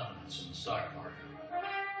people's confidence in the stock market.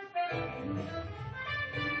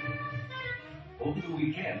 Over the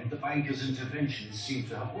weekend, the banker's interventions seemed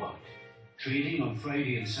to have worked. Trading on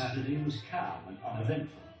Friday and Saturday was calm and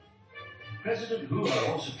uneventful. President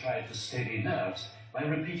Hoover also tried to steady nerves by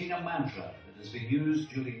repeating a mantra that has been used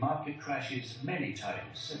during market crashes many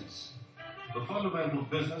times since. The fundamental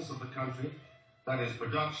business of the country, that is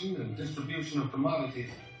production and distribution of commodities,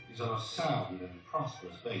 is on a sound and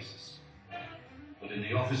prosperous basis. But in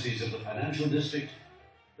the offices of the financial district,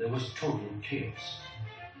 there was total chaos.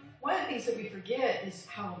 One of the things that we forget is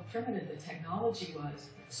how primitive the technology was.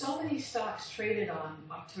 So many stocks traded on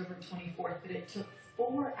October 24th that it took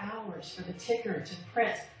 4 hours for the ticker to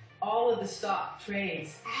print all of the stock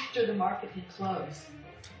trades after the market had closed.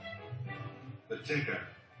 The ticker,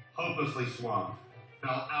 hopelessly swamped,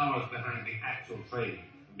 fell hours behind the actual trading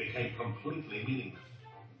and became completely meaningless.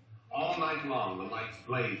 All night long, the lights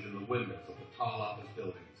blazed in the windows of the tall office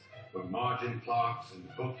buildings, where margin clerks and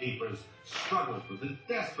bookkeepers struggled with the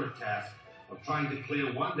desperate task of trying to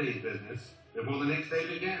clear one day's business before the next day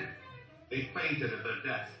began. They fainted at their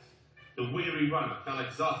desks. The weary runner fell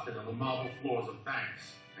exhausted on the marble floors of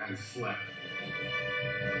banks and slept.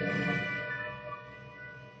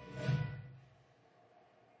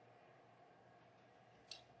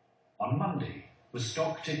 On Monday, with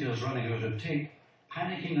stock tickers running out of tape,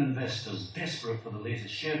 panicking investors desperate for the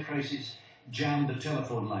latest share prices jammed the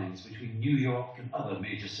telephone lines between New York and other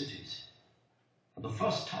major cities. For the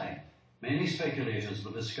first time, many speculators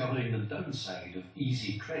were discovering the downside of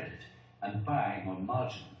easy credit and buying on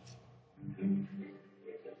margin.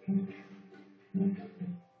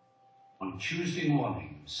 On Tuesday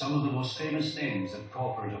morning, some of the most famous names of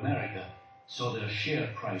corporate America saw their share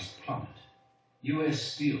price plummet. US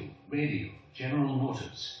Steel, Radio, General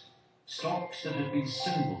Motors, stocks that had been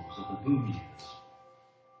symbols of the boom years.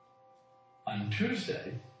 On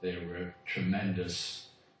Tuesday, there were tremendous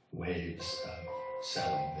waves of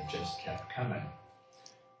selling that just kept coming.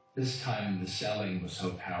 This time, the selling was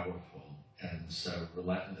so powerful and so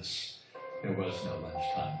relentless, there was no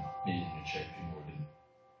lunchtime meeting at JP Morgan.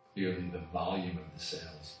 Clearly, the volume of the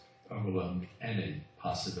sales overwhelmed any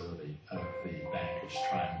possibility of the bankers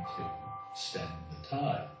trying to stem the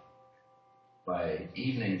tide. By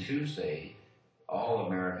evening Tuesday, all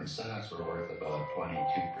American stocks were worth about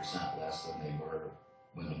 22% less than they were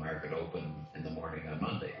when the market opened in the morning on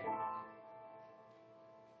Monday.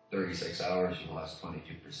 36 hours, you lost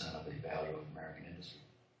 22% of the value of American industry.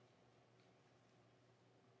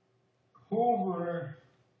 Hoover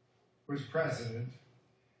was president,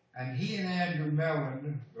 and he and Andrew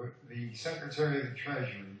Mellon, the Secretary of the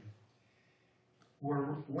Treasury,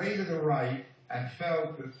 were way to the right and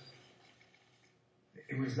felt that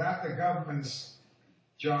it was not the government's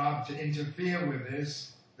job to interfere with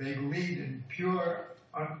this. They believed in pure,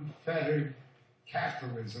 unfettered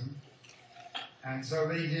capitalism, and so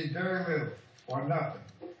they did very little or nothing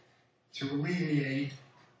to alleviate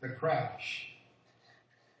the crash.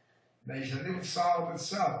 They said it would solve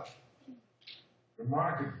itself. The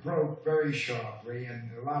market broke very sharply,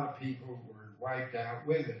 and a lot of people were wiped out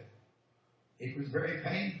with it. It was very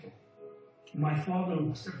painful. My father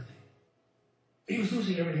lost everything. He was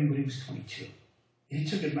losing everything when he was 22. He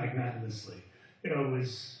took it magnanimously. You know, it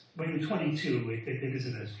was, when you're 22, it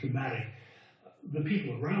isn't as dramatic. The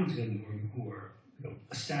people around him who were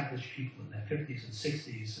established people in their 50s and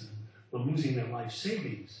 60s and were losing their life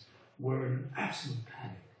savings were in absolute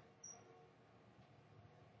panic.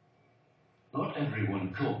 Not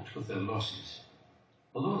everyone coped with their losses.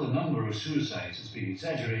 Although the number of suicides has been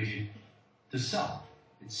exaggerated, to some,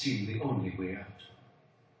 it seemed the only way out.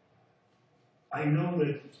 I know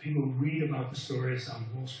that people read about the stories on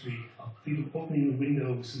Wall Street of people opening the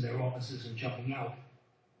windows in their offices and jumping out.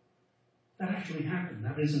 That actually happened.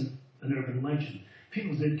 That isn't an urban legend.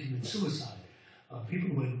 People did commit suicide. People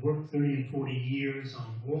who had worked 30 and 40 years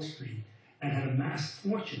on Wall Street and had amassed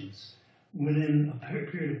fortunes within a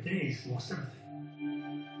period of days lost everything.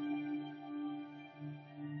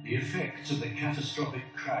 The effects of the catastrophic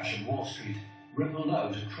crash in Wall Street rippled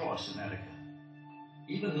out across America.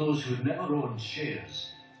 Even those who had never owned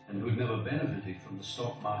shares and who had never benefited from the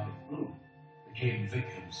stock market boom became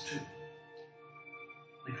victims too.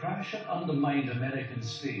 The crash had undermined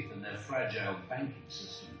Americans' faith in their fragile banking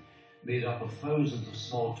system, made up of thousands of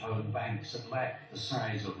small-town banks that lacked the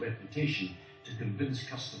size or reputation to convince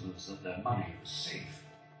customers that their money was safe.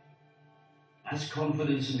 As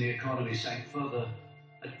confidence in the economy sank further,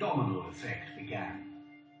 a domino effect began.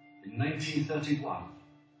 In 1931,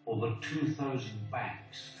 over 2,000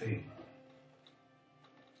 banks failed.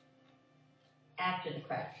 After the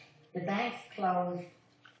crash, the banks closed.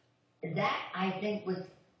 That, I think,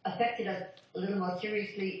 affected us a little more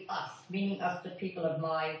seriously, us, meaning us, the people of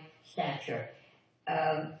my stature.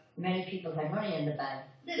 Many people had money in the bank,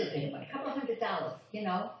 little bit of money, a couple of $100,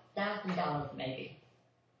 $1,000 maybe.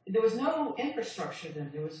 There was no infrastructure then.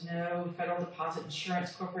 There was no Federal Deposit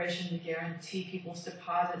Insurance Corporation to guarantee people's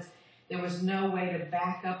deposits. There was no way to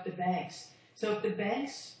back up the banks. So if the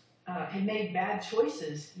banks had made bad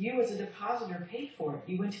choices, you as a depositor paid for it.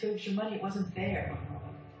 You went to go get your money, it wasn't there.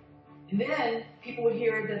 And then people would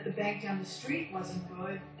hear that the bank down the street wasn't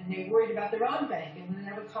good, and they worried about their own bank, and then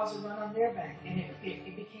that would cause a run on their bank. And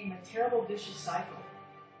it became a terrible, vicious cycle.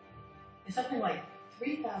 And something like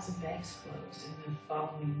 3,000 banks closed in the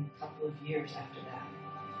following couple of years after that.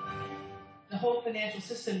 The whole financial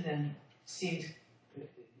system then seemed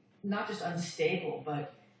not just unstable,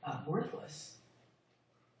 but worthless.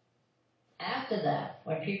 After that,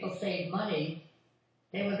 when people saved money,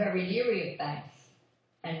 they were very leery of banks,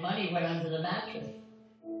 and money went under the mattress.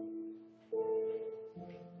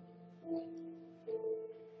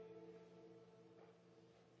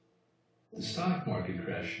 The stock market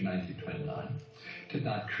crash in 1929 did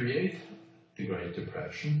not create the Great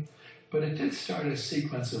Depression, but it did start a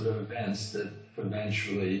sequence of events that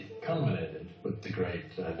eventually culminated with the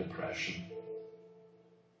Great Depression.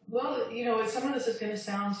 Well, some of this is going to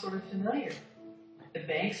sound sort of familiar. The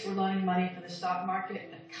banks were loaning money for the stock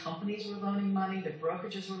market, the companies were loaning money, the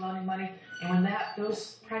brokerages were loaning money, and when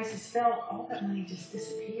those prices fell, all that money just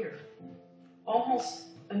disappeared. Almost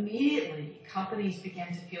immediately, companies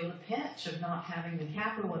began to feel the pinch of not having the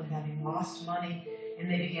capital and having lost money, and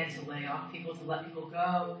they began to lay off people, to let people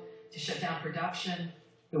go, to shut down production.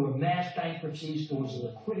 There were mass bankruptcies. There was a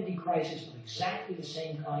liquidity crisis of exactly the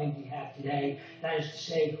same kind we have today. That is to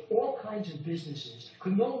say, all kinds of businesses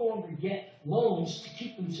could no longer get loans to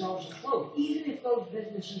keep themselves afloat. Even if those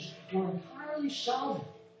businesses were entirely solvent,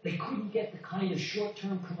 they couldn't get the kind of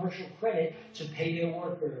short-term commercial credit to pay their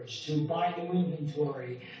workers, to buy new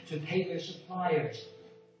inventory, to pay their suppliers.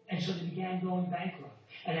 And so they began going bankrupt.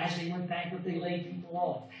 And as they went bankrupt, they laid people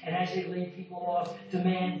off. And as they laid people off,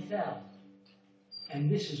 demand fell. And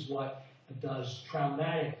this is what does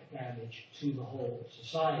traumatic damage to the whole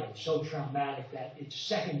society. So traumatic that it's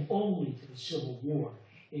second only to the Civil War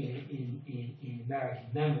in American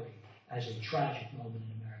memory as a tragic moment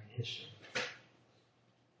in American history.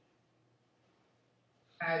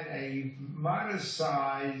 At a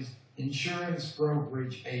modest-sized insurance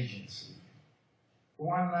brokerage agency,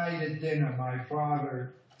 one night at dinner, my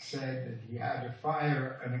father said that he had to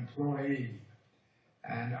fire an employee.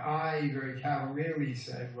 And I very cavalierly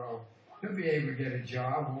said, well, he'll be able to get a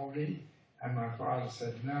job, won't he? And my father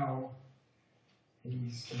said, no.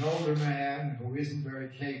 He's an older man who isn't very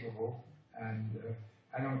capable, and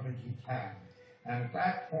I don't think he can. And at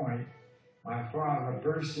that point, my father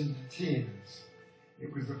burst into tears.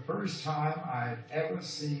 It was the first time I had ever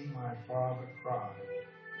seen my father cry.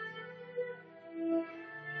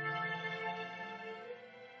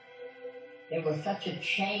 There was such a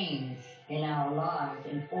change in our lives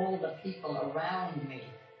and all the people around me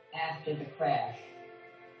after the crash.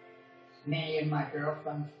 Many of my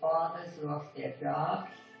girlfriend's fathers lost their jobs,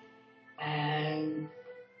 and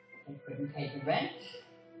they couldn't pay the rent.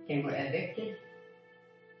 They were evicted.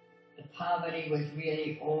 The poverty was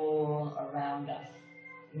really all around us.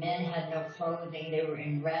 Men had no clothing. They were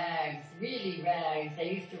in rags, really rags.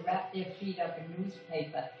 They used to wrap their feet up in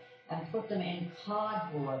newspaper and put them in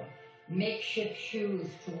cardboard, makeshift shoes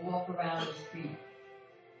to walk around the street.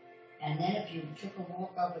 And then if you took a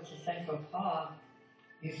walk over to Central Park,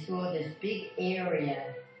 you saw this big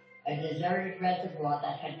area, a deserted reservoir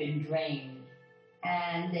that had been drained.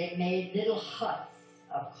 And they made little huts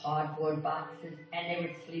of cardboard boxes, and they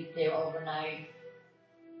would sleep there overnight.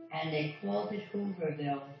 And they called it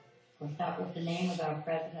Hooverville, because that was the name of our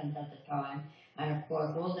president at the time. And of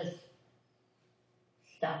course, all this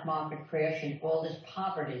stock market crash and all this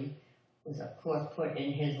poverty was, of course, put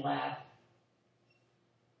in his lap.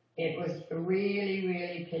 It was really,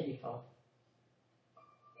 really pitiful.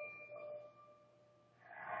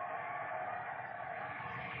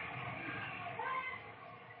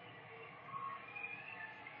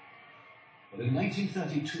 But in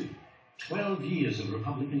 1932, 12 years of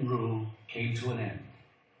Republican rule came to an end.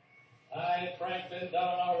 I, Franklin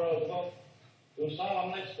Delano Roosevelt, do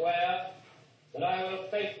solemnly swear that I will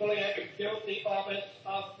faithfully execute the office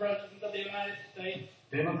of President of the United States.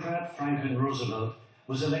 Democrat Franklin Roosevelt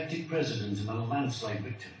was elected president in a landslide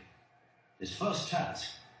victory. His first task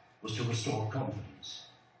was to restore confidence.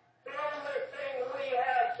 The only thing we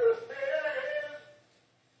have to fear is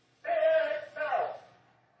fear itself.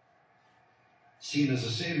 Seen as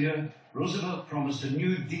a savior, Roosevelt promised a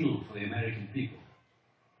new deal for the American people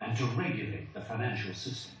and to regulate the financial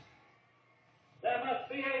system. There must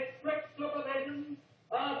be a strict supervision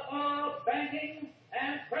of all banking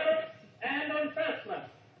and credit and investment.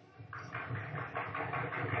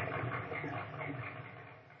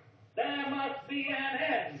 There must be an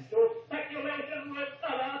end to speculation with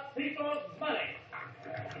other people's money.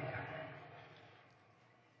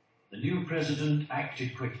 The new president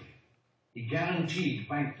acted quickly. He guaranteed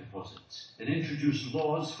bank deposits and introduced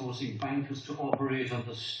laws forcing bankers to operate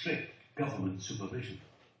under strict government supervision.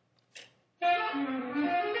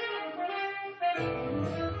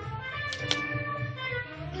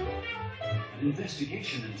 An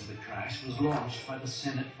investigation into the crash was launched by the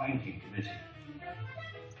Senate Banking Committee.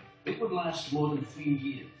 It would last more than 3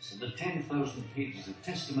 years, and the 10,000 pages of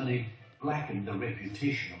testimony blackened the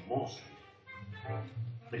reputation of Wall Street.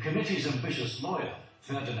 The committee's ambitious lawyer,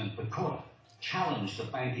 Ferdinand Pecora, challenged the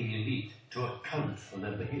banking elite to account for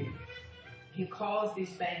their behavior. He calls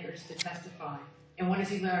these bankers to testify. And what does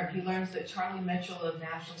he learn? He learns that Charlie Mitchell of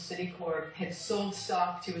National City Corp had sold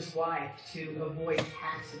stock to his wife to avoid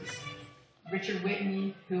taxes. Richard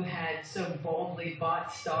Whitney, who had so boldly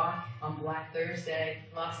bought stock on Black Thursday,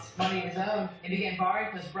 lost money of his own and began borrowing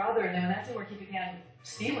from his brother, and then that's where he began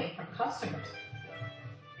stealing from customers.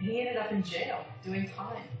 And he ended up in jail doing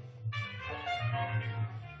time.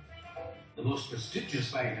 The most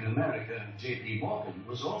prestigious bank in America, J.P. Morgan,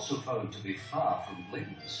 was also found to be far from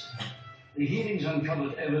blameless. The hearings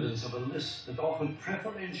uncovered evidence of a list that offered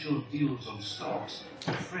preferential deals on stocks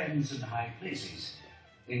to friends in high places,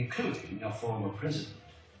 including a former president.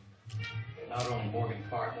 Not only Morgan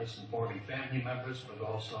partners and Morgan family members, but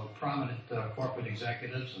also prominent corporate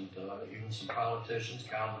executives and even some politicians.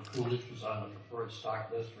 Calvin Coolidge was on the preferred stock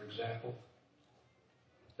list, for example.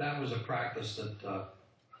 That was a practice that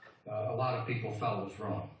a lot of people felt was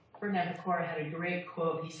wrong. Ferdinand Pecora had a great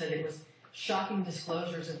quote. He said it was shocking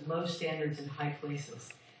disclosures of low standards in high places,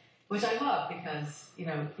 which I love because,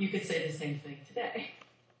 you could say the same thing today.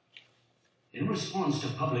 In response to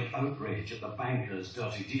public outrage at the bankers'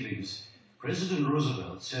 dirty dealings, President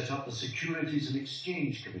Roosevelt set up the Securities and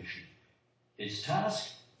Exchange Commission. Its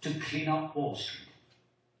task, to clean up Wall Street.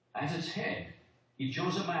 At its head, he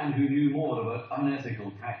chose a man who knew more about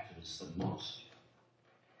unethical practice than most.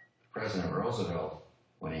 President Roosevelt,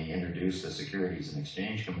 when he introduced the Securities and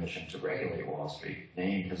Exchange Commission to regulate Wall Street,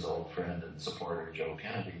 named his old friend and supporter Joe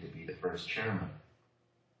Kennedy to be the first chairman.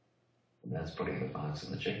 And that's putting the fox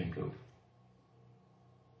in the chicken coop.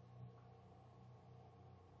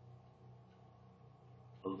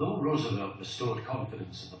 Although Roosevelt restored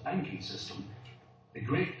confidence in the banking system, the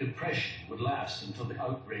Great Depression would last until the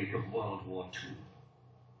outbreak of World War II.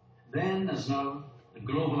 Then, as now, the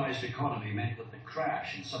globalized economy meant that the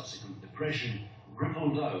crash and subsequent depression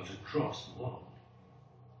rippled out across the world.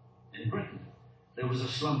 In Britain, there was a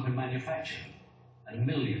slump in manufacturing, and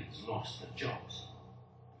millions lost their jobs.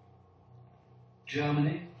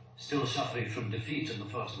 Germany, still suffering from defeat in the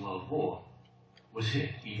First World War, was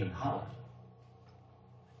hit even harder.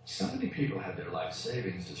 So many people had their life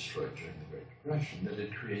savings destroyed during the Great Depression that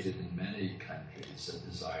it created in many countries a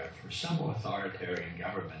desire for some authoritarian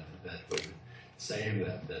government that would save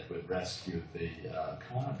them, that would rescue the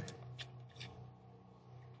economy.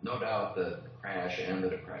 No doubt the crash and the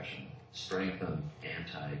Depression strengthened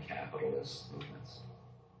anti-capitalist movements.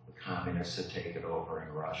 The communists had taken over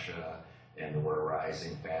in Russia, and there were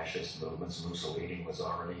rising fascist movements. Mussolini was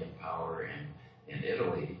already in power in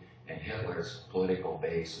Italy, and Hitler's political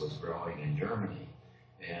base was growing in Germany.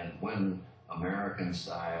 And when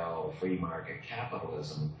American-style free market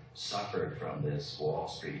capitalism suffered from this Wall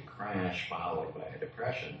Street crash followed by a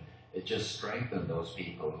depression, it just strengthened those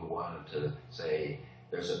people who wanted to say,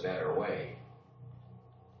 there's a better way.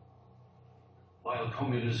 While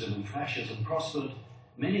communism and fascism prospered,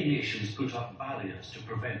 many nations put up barriers to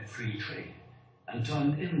prevent free trade and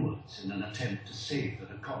turned inwards in an attempt to save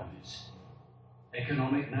their economies.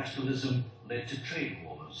 Economic nationalism led to trade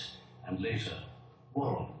wars and later,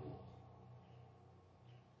 world war.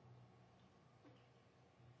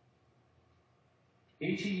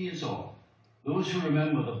 "80 years on, those who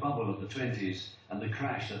remember the bubble of the 20s and the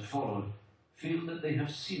crash that followed feel that they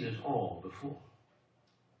have seen it all before.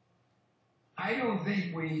 I don't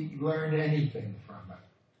think we learned anything from it.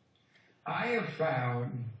 I have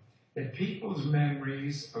found that people's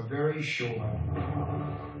memories are very short.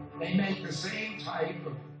 They make the same type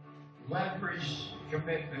of leveraged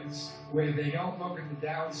commitments where they don't look at the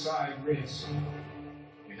downside risk.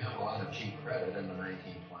 You have a lot of cheap credit in the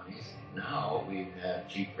 1920s. Now we've had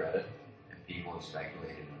cheap credit and people have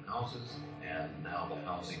speculated in houses, and now the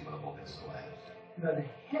housing bubble has collapsed. You have a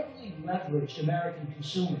heavily leveraged American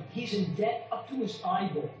consumer. He's in debt up to his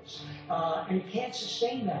eyeballs, and he can't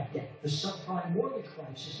sustain that debt. The subprime mortgage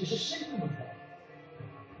crisis is a symptom of that.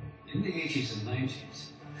 In the 80s and 90s,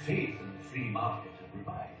 faith in the free market had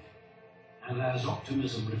revived. And as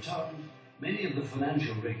optimism returned, many of the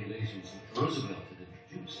financial regulations that Roosevelt had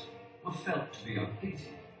introduced were felt to be outdated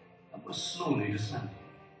and were slowly dismantled.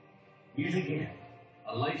 Yet again,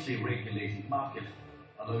 a lightly regulated market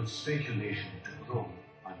allowed speculation to grow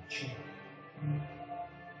unchecked.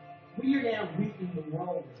 We are now reaping the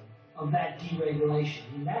whirlwind of that deregulation.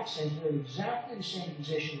 In that sense, we're in exactly the same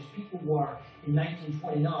position as people were in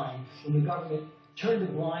 1929 when the government turned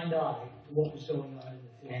a blind eye to what was going on in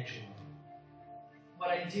the financial world. What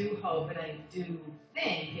I do hope and I do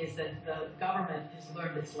think is that the government has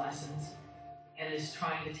learned its lessons and is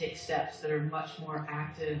trying to take steps that are much more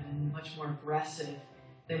active and much more aggressive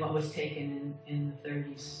than what was taken in the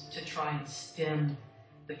 30s to try and stem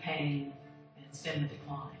the pain and stem the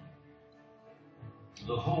decline.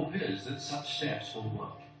 The hope is that such steps will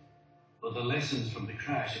work. But the lessons from the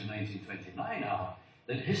crash of 1929 are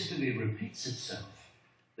that history repeats itself,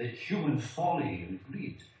 that human folly and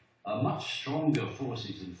greed are much stronger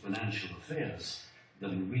forces in financial affairs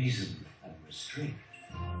than reason and restraint.